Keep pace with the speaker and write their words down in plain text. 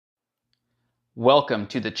Welcome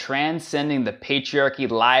to the Transcending the Patriarchy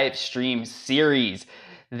live stream series.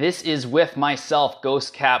 This is with myself,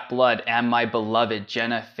 Ghost Cat Blood, and my beloved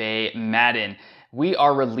Jenna Faye Madden. We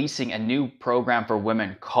are releasing a new program for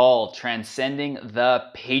women called Transcending the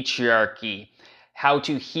Patriarchy. How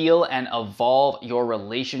to heal and evolve your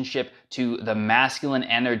relationship to the masculine,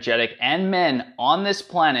 energetic, and men on this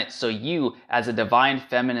planet so you, as a divine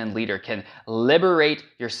feminine leader, can liberate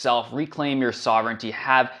yourself, reclaim your sovereignty,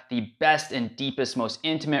 have the best and deepest, most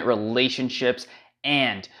intimate relationships,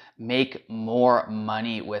 and make more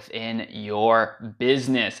money within your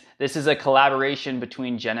business. This is a collaboration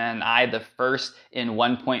between Jenna and I, the first in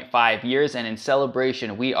 1.5 years. And in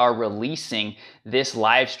celebration, we are releasing this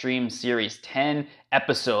live stream series, 10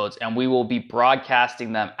 episodes, and we will be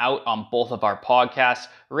broadcasting them out on both of our podcasts,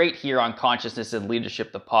 right here on Consciousness and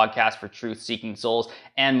Leadership, the podcast for truth-seeking souls,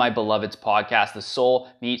 and my beloved's podcast, the Soul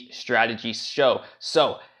Meet Strategy Show.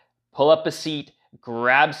 So pull up a seat,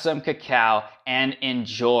 grab some cacao, and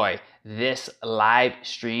enjoy this live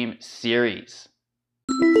stream series.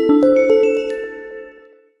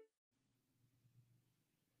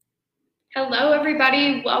 Hello,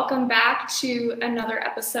 everybody. Welcome back to another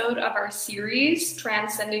episode of our series,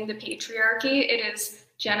 Transcending the Patriarchy. It is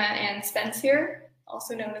Jenna and Spence here,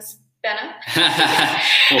 also known as Benna.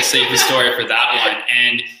 We'll save the story for that one.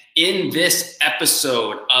 And in this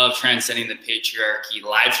episode of Transcending the Patriarchy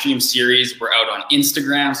live stream series, we're out on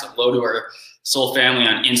Instagram. So hello to our soul family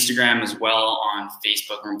on Instagram as well on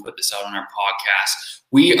Facebook. We're going to put this out on our podcast.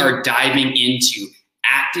 We are diving into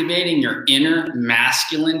activating your inner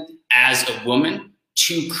masculine as a woman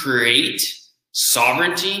to create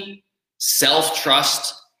sovereignty,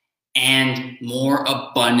 self-trust, and more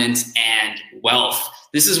abundance and wealth.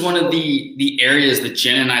 This is one of the areas that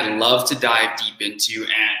Jen and I love to dive deep into,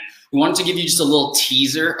 and we wanted to give you just a little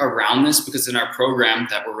teaser around this because in our program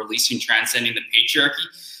that we're releasing, Transcending the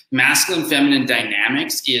Patriarchy, masculine feminine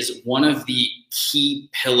dynamics is one of the key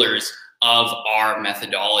pillars of our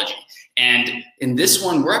methodology. And in this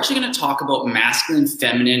one, we're actually going to talk about masculine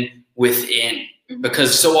feminine within,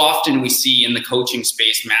 because so often we see in the coaching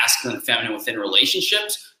space masculine feminine within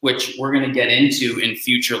relationships, which we're going to get into in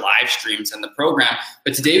future live streams in the program.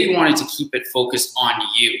 But today we wanted to keep it focused on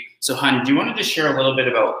you. So Hun, do you want to just share a little bit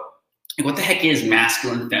about what the heck is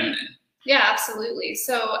masculine feminine? Yeah, absolutely.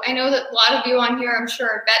 So I know that a lot of you on here, I'm sure,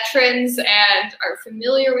 are veterans and are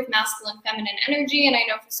familiar with masculine feminine energy. And I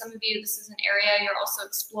know for some of you, this is an area you're also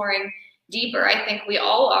exploring deeper. I think we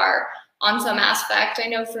all are on some aspect. I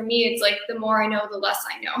know for me, it's like the more I know, the less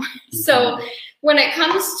I know. So when it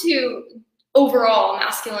comes to overall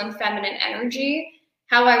masculine feminine energy,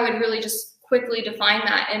 how I would really just quickly define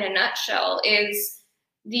that in a nutshell is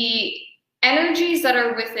the energies that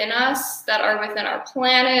are within us, that are within our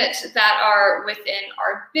planet, that are within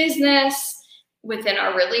our business, within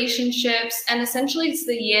our relationships, and essentially it's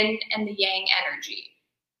the yin and the yang energy.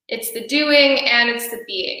 It's the doing and it's the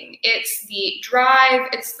being. It's the drive,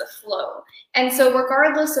 it's the flow. And so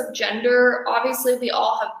regardless of gender, obviously we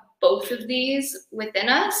all have both of these within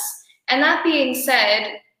us. And that being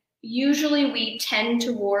said, usually we tend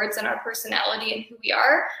towards, in our personality and who we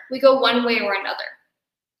are, we go one way or another.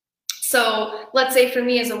 So let's say for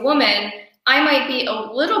me as a woman, I might be a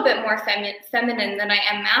little bit more feminine than I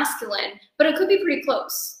am masculine, but it could be pretty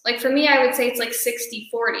close. Like for me, I would say it's like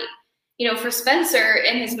 60-40. You know, for Spencer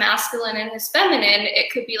and his masculine and his feminine,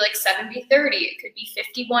 it could be like 70-30. It could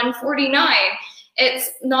be 51-49.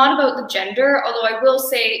 It's not about the gender, although I will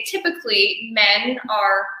say typically men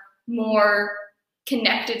are more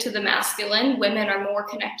connected to the masculine, women are more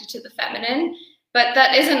connected to the feminine. But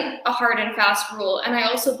that isn't a hard and fast rule. And I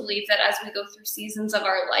also believe that as we go through seasons of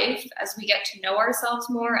our life, as we get to know ourselves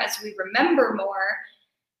more, as we remember more,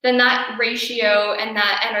 then that ratio and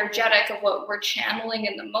that energetic of what we're channeling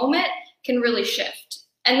in the moment can really shift.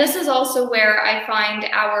 And this is also where I find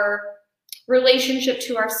our relationship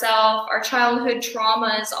to ourselves, our childhood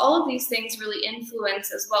traumas, all of these things really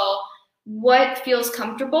influence as well what feels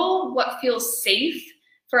comfortable, what feels safe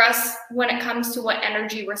for us when it comes to what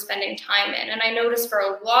energy we're spending time in. And I notice for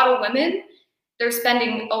a lot of women, they're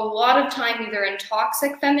spending a lot of time either in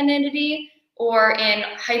toxic femininity or in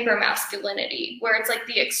hypermasculinity, where it's like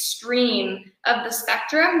the extreme of the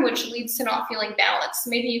spectrum, which leads to not feeling balanced.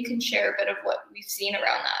 Maybe you can share a bit of what we've seen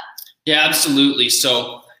around that. Yeah, absolutely.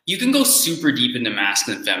 So you can go super deep into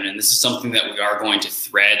masculine and feminine. This is something that we are going to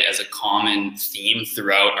thread as a common theme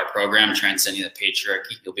throughout our program, Transcending the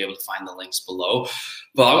Patriarchy. You'll be able to find the links below.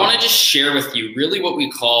 But I want to just share with you really what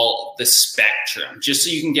we call the spectrum, just so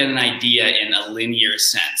you can get an idea in a linear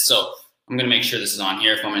sense. So I'm going to make sure this is on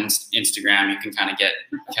here. If I'm on Instagram, you can kind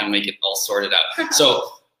of make it all sorted out. So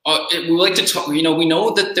we like to talk, we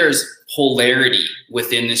know that there's polarity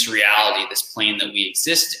within this reality, this plane that we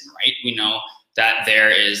exist in, right? We know that there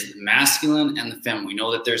is the masculine and the feminine. We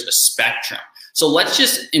know that there's a spectrum. So let's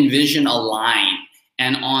just envision a line,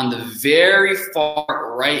 and on the very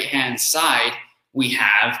far right-hand side, we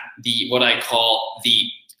have what I call the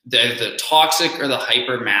toxic or the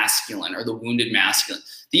hyper masculine or the wounded masculine.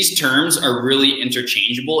 These terms are really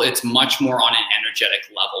interchangeable. It's much more on an energetic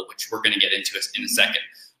level, which we're going to get into in a second.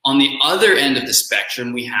 On the other end of the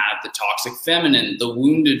spectrum, we have the toxic feminine, the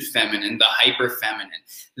wounded feminine, the hyper feminine.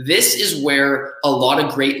 This is where a lot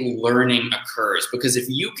of great learning occurs, because if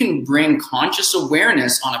you can bring conscious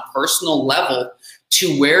awareness on a personal level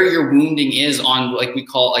to where your wounding is on, like we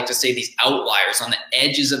like to say, these outliers on the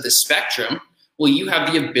edges of the spectrum, well, you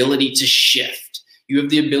have the ability to shift. You have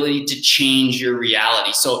the ability to change your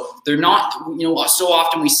reality. So they're not, so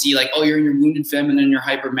often we see like, oh, you're in your wounded feminine, you're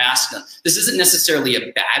hyper masculine. This isn't necessarily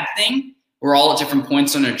a bad thing. We're all at different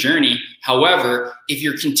points on our journey. However, if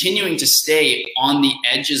you're continuing to stay on the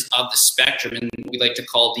edges of the spectrum, and we like to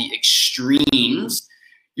call the extremes,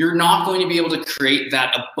 you're not going to be able to create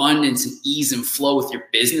that abundance and ease and flow with your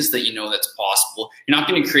business that you know that's possible. You're not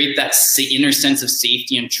going to create that inner sense of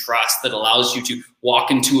safety and trust that allows you to walk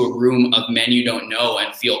into a room of men you don't know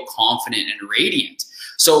and feel confident and radiant.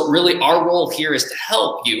 So really our role here is to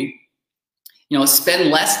help you, spend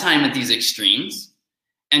less time at these extremes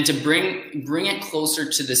and to bring it closer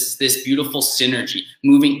to this beautiful synergy,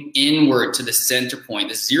 moving inward to the center point,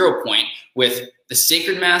 the 0 point, with the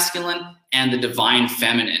sacred masculine and the divine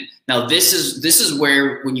feminine. Now, this is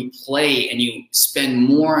where when you play and you spend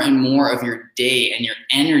more and more of your day and your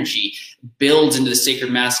energy builds into the sacred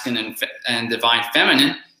masculine and divine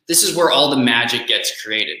feminine, this is where all the magic gets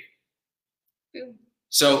created.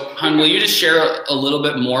 So, Hun, will you just share a little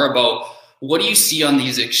bit more about what do you see on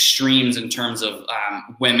these extremes in terms of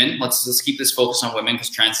women? Let's keep this focus on women, because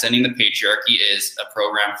Transcending the Patriarchy is a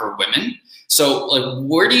program for women. So like,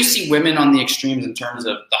 where do you see women on the extremes in terms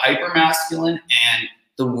of the hypermasculine and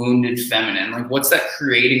the wounded feminine? Like, what's that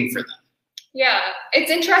creating for them? Yeah,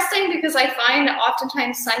 it's interesting because I find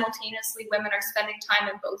oftentimes simultaneously women are spending time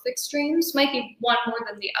in both extremes. Might be one more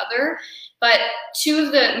than the other, but two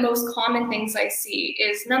of the most common things I see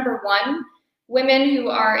is, number one, women who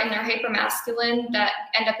are in their hypermasculine that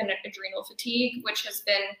end up in adrenal fatigue, which has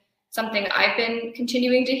been something I've been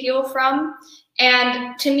continuing to heal from.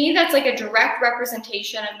 And to me, that's like a direct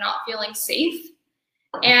representation of not feeling safe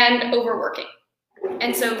and overworking.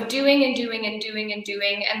 And so doing and doing and doing and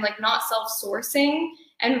doing and like not self-sourcing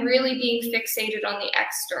and really being fixated on the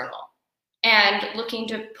external and looking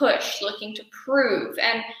to push, looking to prove,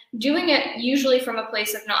 and doing it usually from a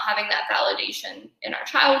place of not having that validation in our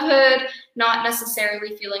childhood, not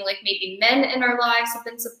necessarily feeling like maybe men in our lives have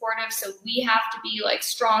been supportive, so we have to be like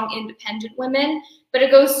strong, independent women, but it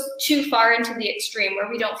goes too far into the extreme where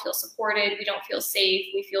we don't feel supported, we don't feel safe,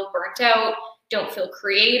 we feel burnt out, don't feel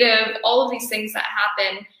creative, all of these things that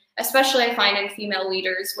happen, especially I find in female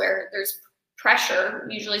leaders where there's pressure,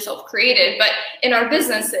 usually self-created, but in our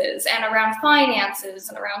businesses and around finances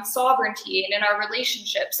and around sovereignty and in our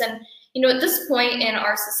relationships. And, at this point in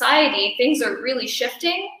our society, things are really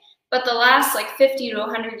shifting, but the last like 50 to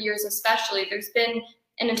 100 years especially, there's been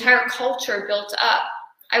an entire culture built up,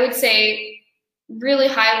 I would say really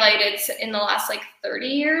highlighted in the last like 30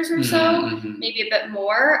 years or so, maybe a bit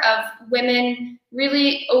more, of women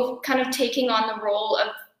really kind of taking on the role of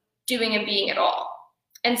doing and being it all.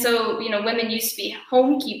 And so, women used to be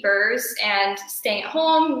homekeepers and staying at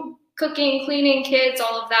home, cooking, cleaning, kids,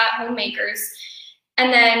 all of that, homemakers.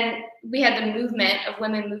 And then we had the movement of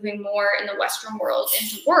women moving more in the Western world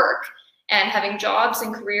into work and having jobs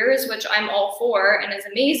and careers, which I'm all for and is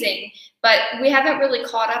amazing. But we haven't really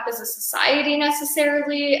caught up as a society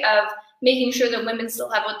necessarily of making sure that women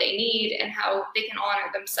still have what they need and how they can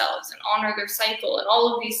honor themselves and honor their cycle and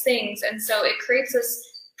all of these things. And so it creates this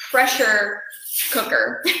pressure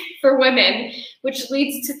cooker for women, which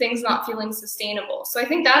leads to things not feeling sustainable. So I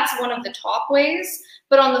think that's one of the top ways.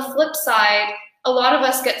 But on the flip side, a lot of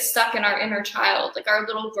us get stuck in our inner child, like our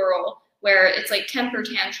little girl, where it's like temper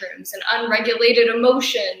tantrums and unregulated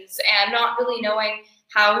emotions and not really knowing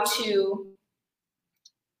how to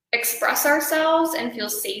express ourselves and feel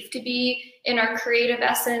safe to be in our creative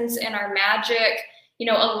essence, in our magic,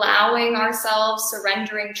 allowing ourselves,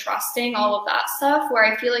 surrendering, trusting, all of that stuff, where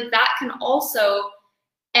I feel like that can also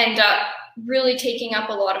end up really taking up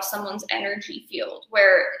a lot of someone's energy field,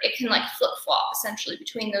 where it can like flip-flop essentially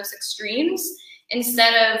between those extremes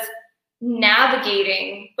instead of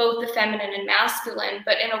navigating both the feminine and masculine,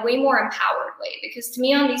 but in a way more empowered way. Because to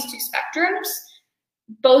me, on these two spectrums,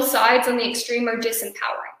 both sides on the extreme are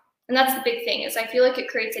disempowering. And that's the big thing, is I feel like it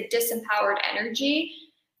creates a disempowered energy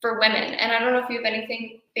for women. And I don't know if you have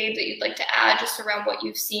anything, babe, that you'd like to add just around what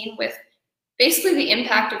you've seen with basically the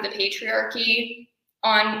impact of the patriarchy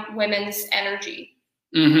on women's energy.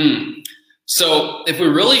 So if we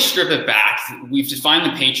really strip it back, we've defined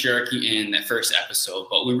the patriarchy in the first episode,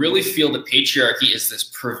 but we really feel the patriarchy is this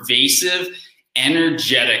pervasive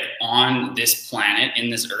energetic on this planet, in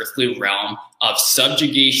this earthly realm, of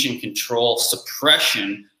subjugation, control,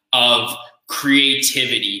 suppression of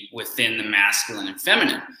creativity within the masculine and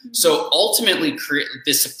feminine. So ultimately,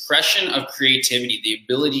 the suppression of creativity, the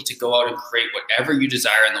ability to go out and create whatever you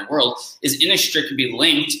desire in the world, is inextricably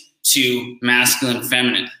linked to masculine and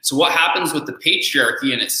feminine. So what happens with the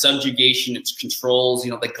patriarchy and its subjugation, its controls,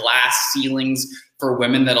 you know, the glass ceilings for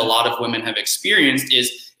women that a lot of women have experienced,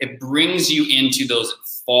 is it brings you into those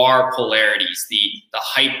far polarities, the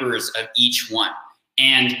hypers of each one.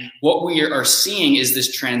 And what we are seeing is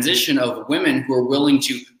this transition of women who are willing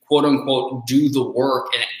to, quote unquote, do the work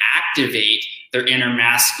and activate their inner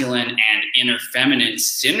masculine and inner feminine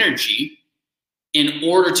synergy in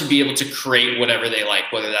order to be able to create whatever they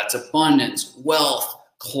like, whether that's abundance, wealth,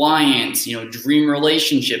 clients, you know, dream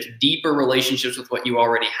relationships, deeper relationships with what you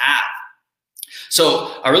already have.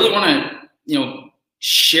 So I really want to, you know,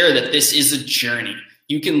 share that this is a journey.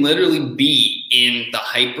 You can literally be in the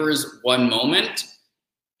hypers one moment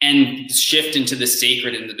and shift into the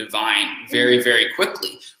sacred and the divine very, very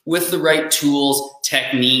quickly with the right tools,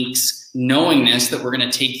 techniques, knowingness that we're going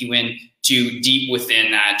to take you in to deep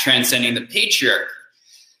within transcending the patriarchy.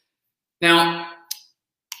 Now,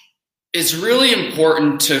 it's really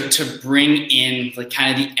important to bring in like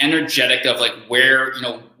kind of the energetic of like where, you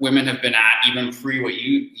know, women have been at even pre what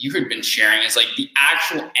you had been sharing, is like the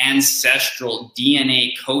actual ancestral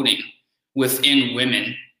DNA coding within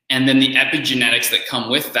women. And then the epigenetics that come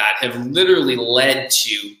with that have literally led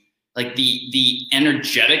to like the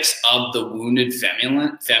energetics of the wounded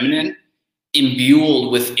feminine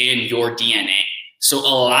imbued within your DNA. So a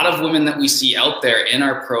lot of women that we see out there in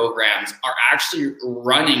our programs are actually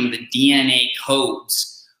running the DNA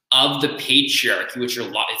codes of the patriarchy, which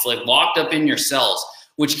are it's like locked up in your cells,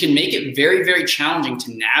 which can make it very, very challenging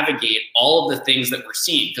to navigate all of the things that we're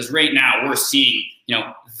seeing. Because right now we're seeing, you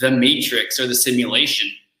know, the matrix or the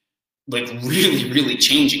simulation like really, really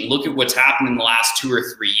changing. Look at what's happened in the last 2 or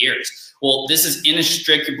 3 years. Well, this is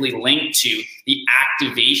inextricably linked to the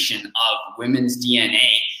activation of women's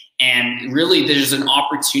DNA. And really, there's an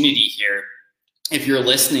opportunity here, if you're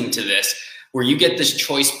listening to this, where you get this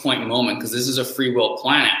choice point moment, because this is a free will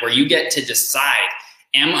planet, where you get to decide,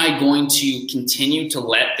 am I going to continue to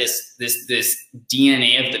let this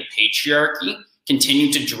DNA of the patriarchy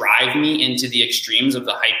continue to drive me into the extremes of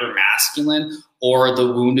the hyper-masculine or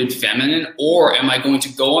the wounded feminine? Or am I going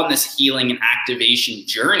to go on this healing and activation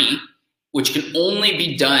journey, which can only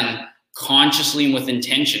be done consciously and with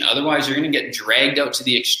intention? Otherwise, you're going to get dragged out to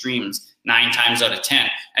the extremes 9 times out of 10.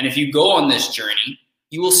 And if you go on this journey,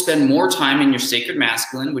 you will spend more time in your sacred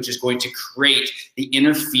masculine, which is going to create the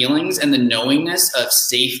inner feelings and the knowingness of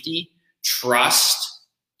safety, trust,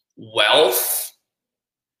 wealth.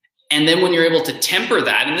 And then when you're able to temper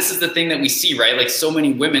that, and this is the thing that we see, right? Like so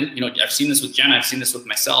many women, you know, I've seen this with Jenna, I've seen this with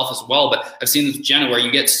myself as well, but I've seen this with Jenna, where you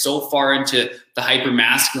get so far into the hyper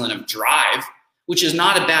masculine of drive, which is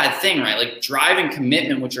not a bad thing, right? Like drive and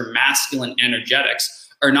commitment, which are masculine energetics,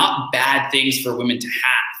 are not bad things for women to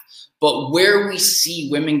have. But where we see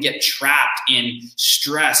women get trapped in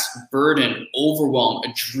stress, burden, overwhelm,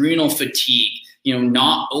 adrenal fatigue, you know,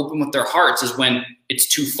 not open with their hearts, is when it's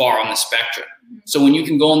too far on the spectrum. So when you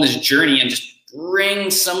can go on this journey and just bring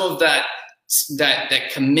some of that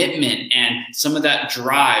commitment and some of that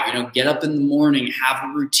drive, you know, get up in the morning, have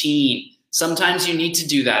a routine. Sometimes you need to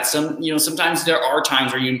do that. Sometimes there are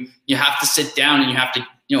times where you have to sit down and you have to,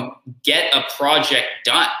 you know, get a project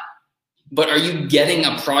done. But are you getting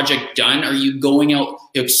a project done? Are you going out,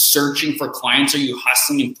 you know, searching for clients? Are you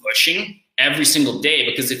hustling and pushing every single day?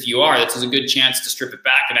 Because if you are, that's a good chance to strip it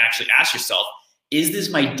back and actually ask yourself, is this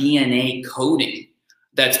my DNA coding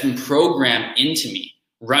that's been programmed into me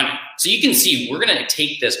running? So you can see we're going to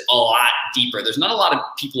take this a lot deeper. There's not a lot of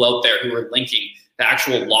people out there who are linking the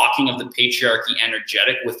actual locking of the patriarchy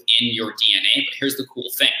energetic within your DNA. But here's the cool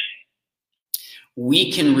thing.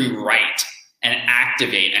 We can rewrite and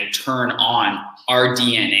activate and turn on our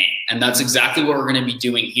DNA. And that's exactly what we're going to be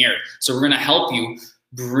doing here. So we're going to help you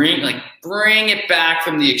bring it back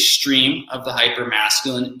from the extreme of the hyper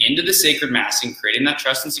masculine into the sacred masculine, creating that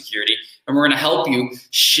trust and security. And we're going to help you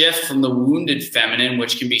shift from the wounded feminine,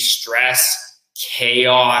 which can be stress,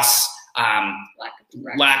 chaos,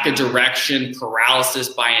 lack of direction, paralysis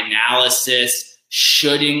by analysis,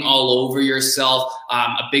 shoulding all over yourself.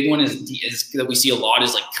 A big one is that we see a lot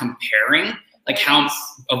is like comparing, like how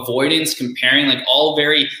avoidance, comparing, like all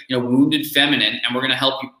very, wounded feminine. And we're going to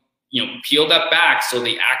help you, peel that back so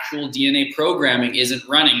the actual DNA programming isn't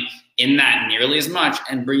running in that nearly as much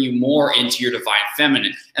and bring you more into your divine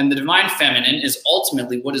feminine. And the divine feminine is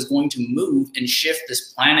ultimately what is going to move and shift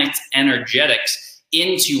this planet's energetics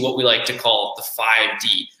into what we like to call the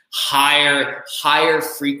 5D. Higher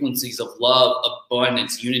frequencies of love,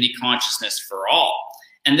 abundance, unity, consciousness for all.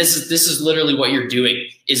 And this is literally what you're doing,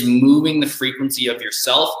 is moving the frequency of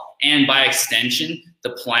yourself and by extension,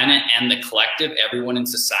 the planet and the collective, everyone in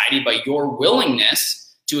society, by your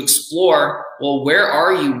willingness to explore, well, where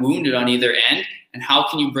are you wounded on either end and how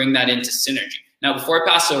can you bring that into synergy? Now, before I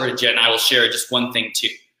pass over to Jen, I will share just one thing too.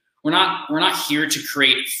 We're not here to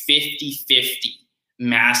create 50-50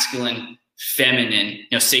 masculine, feminine,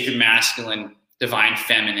 sacred masculine, divine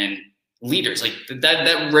feminine leaders. Like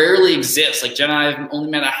that rarely exists. Like Jen and I have only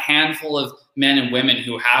met a handful of men and women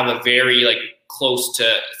who have a very close to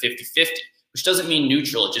 50-50, which doesn't mean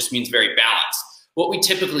neutral. It just means very balanced. What we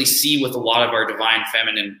typically see with a lot of our divine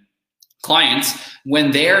feminine clients,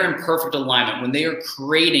 when they're in perfect alignment, when they are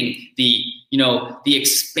creating the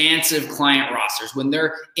expansive client rosters, when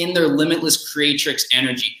they're in their limitless creatrix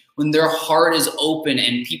energy, when their heart is open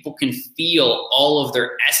and people can feel all of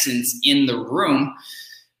their essence in the room,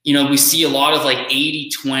 we see a lot of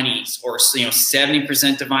 80-20s or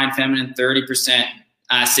 70% divine feminine, 30%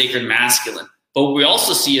 sacred masculine. But what we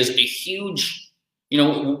also see is a huge,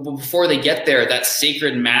 before they get there, that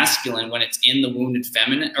sacred masculine, when it's in the wounded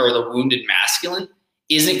feminine or the wounded masculine,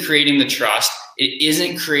 isn't creating the trust. It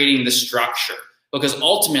isn't creating the structure, because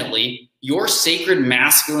ultimately your sacred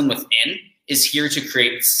masculine within is here to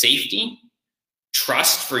create safety,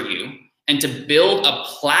 trust for you, and to build a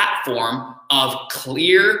platform of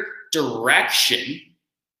clear direction.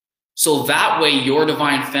 So that way your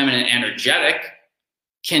divine feminine energetic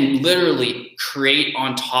can literally create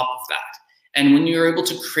on top of that. And when you're able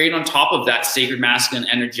to create on top of that sacred masculine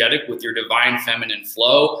energetic with your divine feminine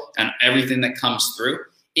flow and everything that comes through,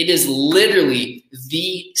 it is literally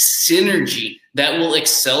the synergy that will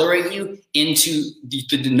accelerate you into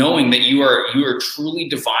the knowing that you are truly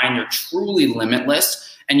divine, you're truly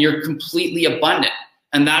limitless, and you're completely abundant.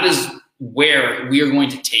 And that is where we are going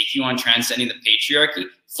to take you on Transcending the Patriarchy.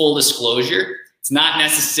 Full disclosure, it's not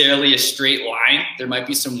necessarily a straight line. There might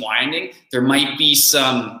be some winding. There might be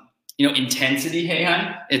some intensity, hey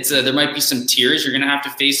hun. There might be some tears. You're gonna have to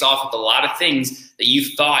face off with a lot of things that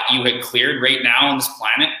you thought you had cleared right now on this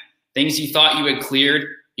planet. Things you thought you had cleared,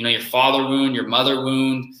 your father wound, your mother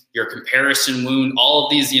wound, your comparison wound, all of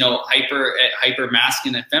these, hyper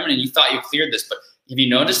masculine and feminine. You thought you cleared this, but have you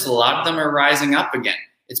noticed a lot of them are rising up again?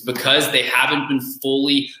 It's because they haven't been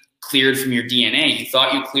fully cleared from your DNA. You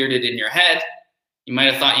thought you cleared it in your head. You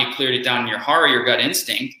might have thought you cleared it down in your heart or your gut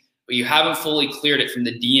instinct, but you haven't fully cleared it from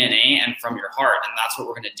the DNA and from your heart. And that's what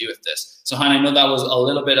we're going to do with this. So, hon, I know that was a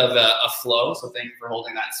little bit of a flow. So thank you for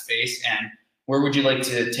holding that space. And where would you like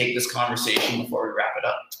to take this conversation before we wrap it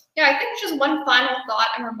up? Yeah, I think just one final thought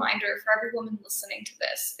and reminder for every woman listening to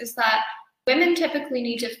this is that women typically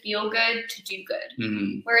need to feel good to do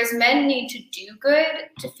good, whereas men need to do good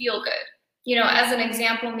to feel good. As an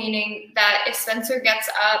example, meaning that if Spencer gets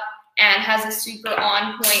up and has a super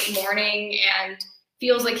on point morning and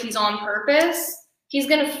feels like he's on purpose, he's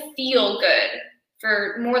going to feel good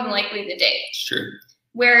for more than likely the day. Sure.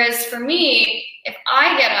 Whereas for me, if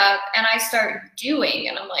I get up and I start doing,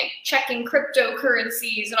 and I'm checking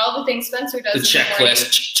cryptocurrencies and all the things Spencer does, the checklist,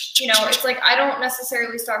 it's I don't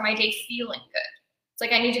necessarily start my day feeling good.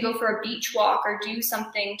 It's I need to go for a beach walk or do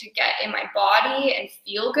something to get in my body and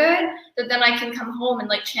feel good, that then I can come home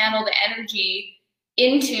and channel the energy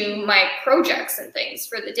into my projects and things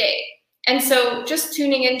for the day. And so just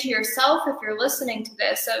tuning into yourself, if you're listening to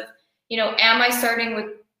this, of, am I starting with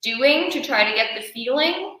doing to try to get the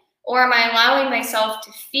feeling, or am I allowing myself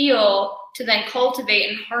to feel to then cultivate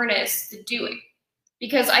and harness the doing?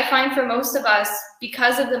 Because I find for most of us,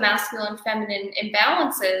 because of the masculine feminine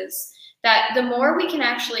imbalances, that the more we can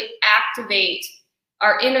actually activate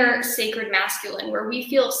our inner sacred masculine, where we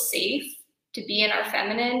feel safe to be in our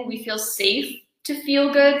feminine, we feel safe to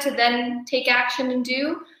feel good, to then take action and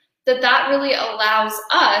do, that really allows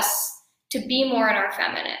us to be more in our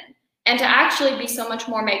feminine and to actually be so much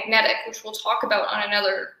more magnetic, which we'll talk about on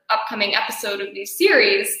another upcoming episode of these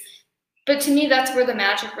series. But to me, that's where the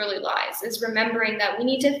magic really lies, is remembering that we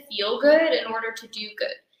need to feel good in order to do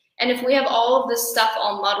good. And if we have all of this stuff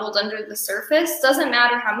all muddled under the surface, doesn't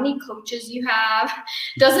matter how many coaches you have,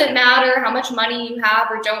 doesn't matter how much money you have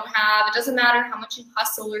or don't have, it doesn't matter how much you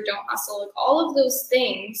hustle or don't hustle, like all of those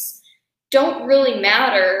things don't really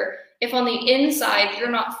matter if on the inside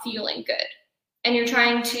you're not feeling good and you're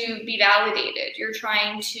trying to be validated, you're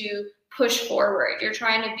trying to push forward, you're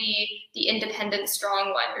trying to be the independent,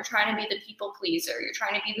 strong one, you're trying to be the people pleaser, you're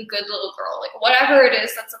trying to be the good little girl, like whatever it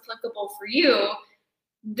is that's applicable for you.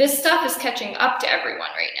 This stuff is catching up to everyone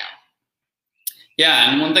right now.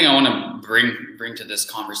 Yeah, and one thing I want to bring to this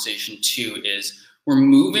conversation too is we're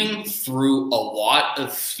moving through a lot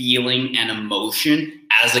of feeling and emotion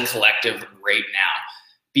as a collective right now.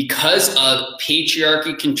 Because of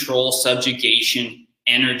patriarchy, control, subjugation,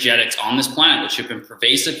 energetics on this planet, which have been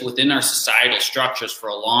pervasive within our societal structures for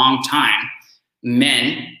a long time,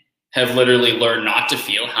 men have literally learned not to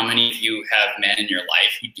feel. How many of you have men in your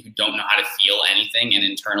life who don't know how to feel anything and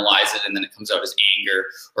internalize it, and then it comes out as anger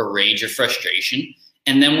or rage or frustration?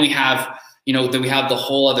 And then we have, then we have the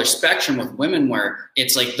whole other spectrum with women where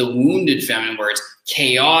it's like the wounded feminine, where it's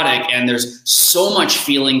chaotic and there's so much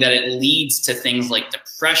feeling that it leads to things like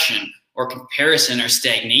depression or comparison or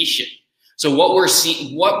stagnation. So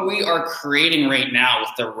what we are creating right now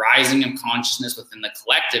with the rising of consciousness within the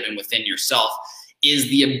collective and within yourself is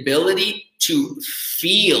the ability to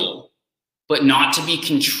feel, but not to be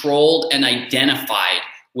controlled and identified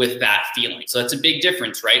with that feeling. So that's a big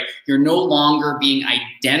difference, right? You're no longer being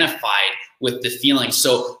identified with the feeling.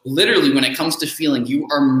 So literally when it comes to feeling, you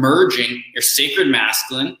are merging your sacred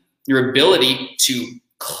masculine, your ability to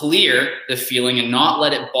clear the feeling and not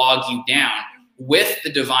let it bog you down, with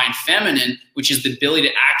the divine feminine, which is the ability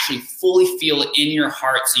to actually fully feel it in your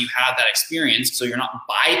heart so you have that experience, so you're not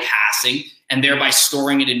bypassing and thereby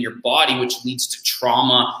storing it in your body, which leads to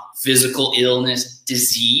trauma, physical illness,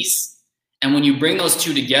 disease. And when you bring those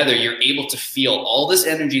two together, you're able to feel all this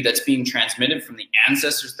energy that's being transmitted from the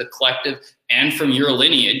ancestors, the collective, and from your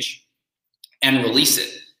lineage, and release it.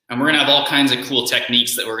 And we're going to have all kinds of cool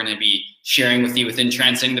techniques that we're going to be sharing with you within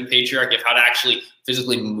Transcending the Patriarchy of how to actually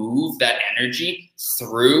physically move that energy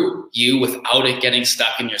through you without it getting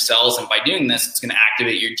stuck in your cells. And by doing this, it's going to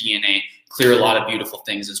activate your DNA, clear a lot of beautiful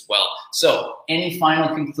things as well. So any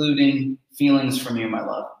final concluding feelings from you, my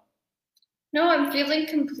love? No, I'm feeling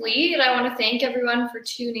complete. I want to thank everyone for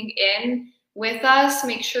tuning in with us.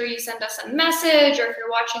 Make sure you send us a message, or if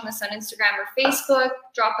you're watching this on Instagram or Facebook,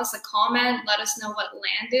 drop us a comment. Let us know what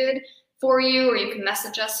landed for you, or you can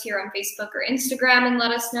message us here on Facebook or Instagram and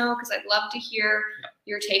let us know, because I'd love to hear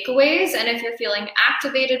your takeaways. And if you're feeling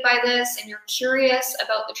activated by this and you're curious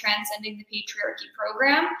about the Transcending the Patriarchy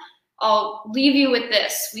program, I'll leave you with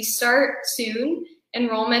this. We start soon.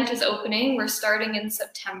 Enrollment is opening. We're starting in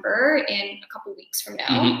September, in a couple weeks from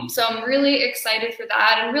now. So I'm really excited for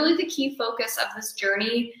that. And really the key focus of this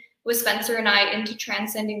journey with Spencer and I into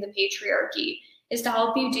Transcending the Patriarchy is to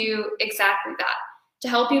help you do exactly that. To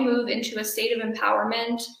help you move into a state of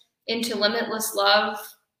empowerment, into limitless love,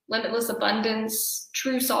 limitless abundance,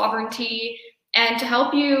 true sovereignty, and to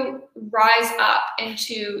help you rise up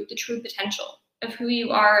into the true potential of who you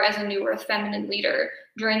are as a new earth feminine leader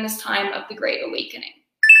during this time of the Great Awakening.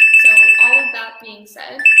 So all of that being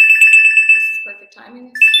said, this is perfect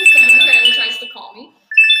timing. Someone apparently tries to call me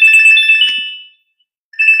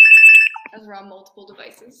as we're on multiple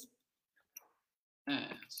devices. Yeah,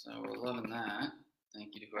 so we're loving that.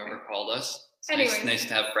 Thank you to whoever called us. Anyways. Nice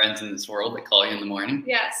to have friends in this world that call you in the morning.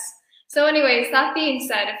 Yes. So anyways, that being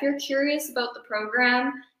said, if you're curious about the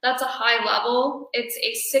program, that's a high level. It's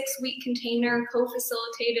a 6-week container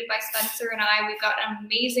co-facilitated by Spencer and I. We've got an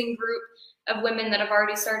amazing group of women that have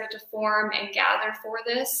already started to form and gather for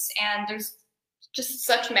this. And there's just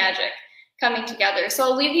such magic coming together. So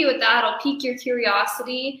I'll leave you with that. I'll pique your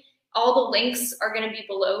curiosity. All the links are going to be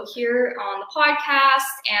below here on the podcast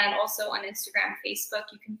and also on Instagram, Facebook.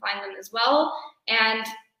 You can find them as well. And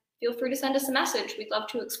feel free to send us a message. We'd love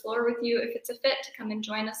to explore with you if it's a fit to come and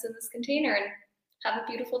join us in this container, and have a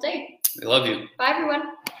beautiful day. We love you. Bye, everyone.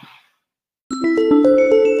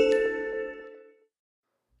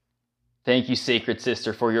 Thank you, Sacred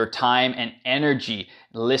Sister, for your time and energy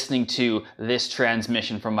listening to this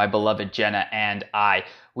transmission from my beloved Jenna and I.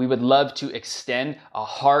 We would love to extend a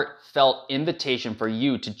heartfelt invitation for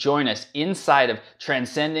you to join us inside of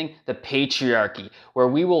Transcending the Patriarchy, where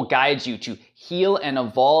we will guide you to heal and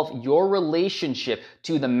evolve your relationship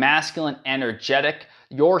to the masculine energetic,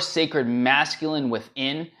 your sacred masculine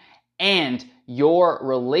within, and your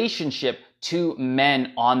relationship to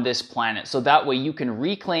men on this planet. So that way you can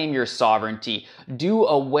reclaim your sovereignty, do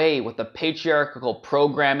away with the patriarchal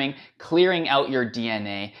programming, clearing out your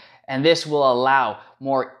DNA, And this will allow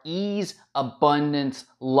more ease, abundance,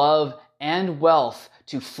 love, and wealth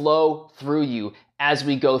to flow through you as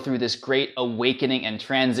we go through this great awakening and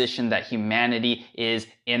transition that humanity is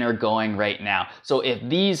undergoing right now. So if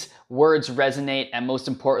these words resonate, and most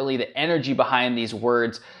importantly, the energy behind these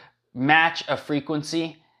words match a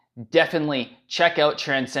frequency, definitely check out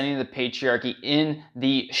Transcending the Patriarchy in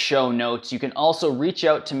the show notes. You can also reach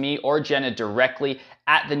out to me or Jenna directly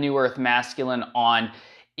at The New Earth Masculine on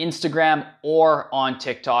Instagram or on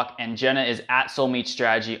TikTok, and Jenna is at Soulmate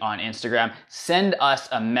Strategy on Instagram. Send us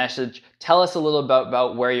a message. Tell us a little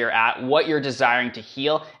about where you're at, what you're desiring to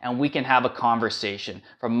heal, and we can have a conversation.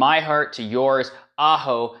 From my heart to yours,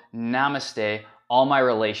 aho, namaste, all my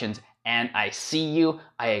relations, and I see you,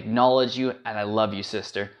 I acknowledge you, and I love you,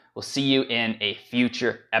 sister. We'll see you in a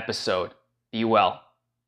future episode. Be well.